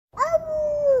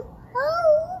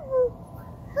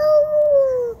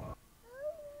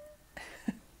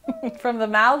From the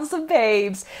mouths of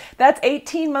babes. That's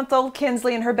 18-month-old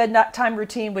Kinsley, and her bedtime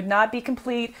routine would not be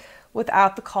complete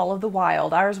without the call of the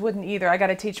wild. Ours wouldn't either. I got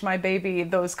to teach my baby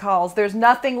those calls. There's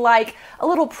nothing like a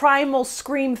little primal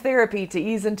scream therapy to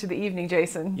ease into the evening,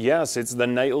 Jason. Yes, it's the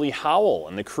nightly howl,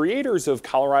 and the creators of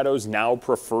Colorado's now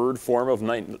preferred form of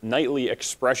nightly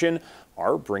expression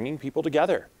are bringing people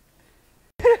together.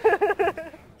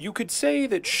 You could say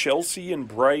that Chelsea and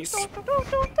Bryce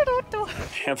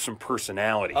have some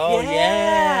personality. Oh,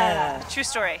 yeah. True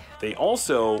story. They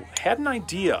also had an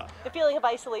idea. The feeling of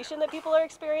isolation that people are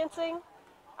experiencing,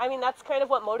 I mean, that's kind of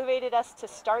what motivated us to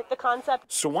start the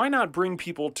concept. So why not bring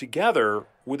people together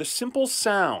with a simple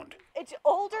sound? It's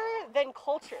older than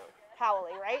culture,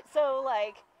 howling, right? So,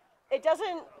 like, it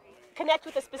doesn't connect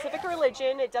with a specific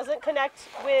religion. It doesn't connect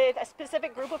with a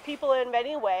specific group of people in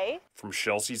any way. From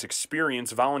Chelsea's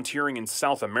experience volunteering in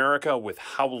South America with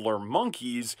howler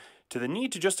monkeys to the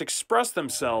need to just express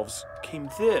themselves came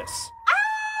this.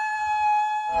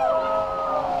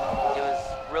 It was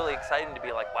really exciting to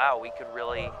be like, wow, we could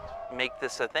really make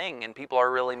this a thing, and people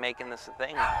are really making this a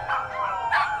thing.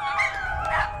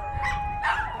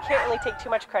 Can't really take too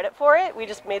much credit for it. We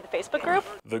just made the Facebook group.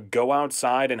 The Go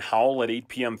Outside and Howl at 8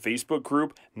 p.m. Facebook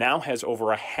group now has over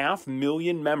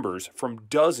 500,000 members from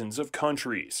dozens of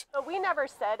countries. But we never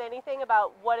said anything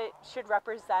about what it should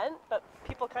represent, but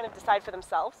people kind of decide for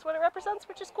themselves what it represents,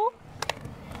 which is cool.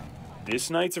 This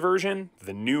night's version,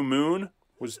 the new moon,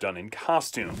 was done in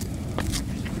costume.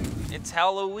 It's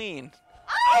Halloween.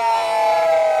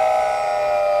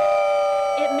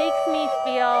 It makes me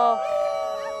feel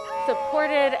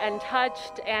supported and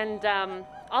touched and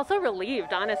also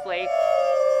relieved, honestly.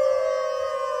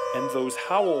 And those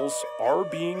howls are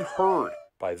being heard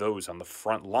by those on the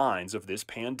front lines of this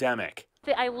pandemic.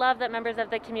 I love that members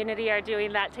of the community are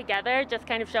doing that together, just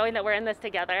kind of showing that we're in this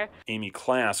together. Amy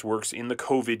Klass works in the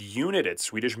COVID unit at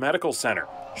Swedish Medical Center.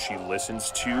 She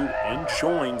listens to and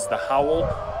joins the howl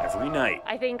every night.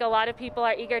 I think a lot of people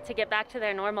are eager to get back to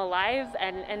their normal lives,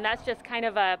 and that's just kind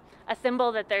of a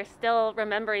symbol that they're still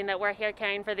remembering that we're here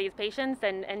caring for these patients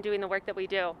and doing the work that we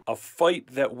do. A fight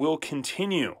that will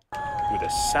continue with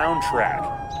a soundtrack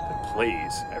that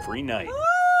plays every night.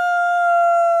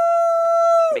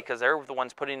 Because they're the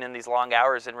ones putting in these long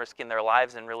hours and risking their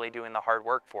lives and really doing the hard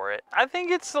work for it. I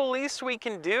think it's the least we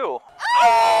can do.